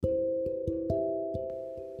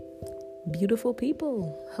Beautiful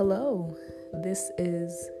people, hello. This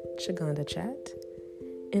is Kiganda Chat,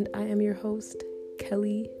 and I am your host,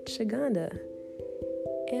 Kelly Kiganda.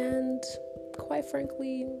 And quite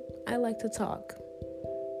frankly, I like to talk,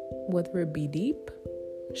 whether it be deep,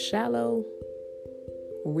 shallow,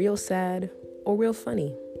 real sad, or real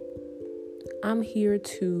funny. I'm here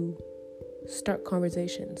to start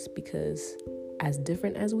conversations because as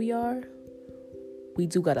different as we are, we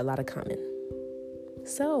do got a lot of common.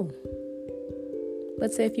 So,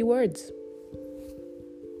 let's say a few words.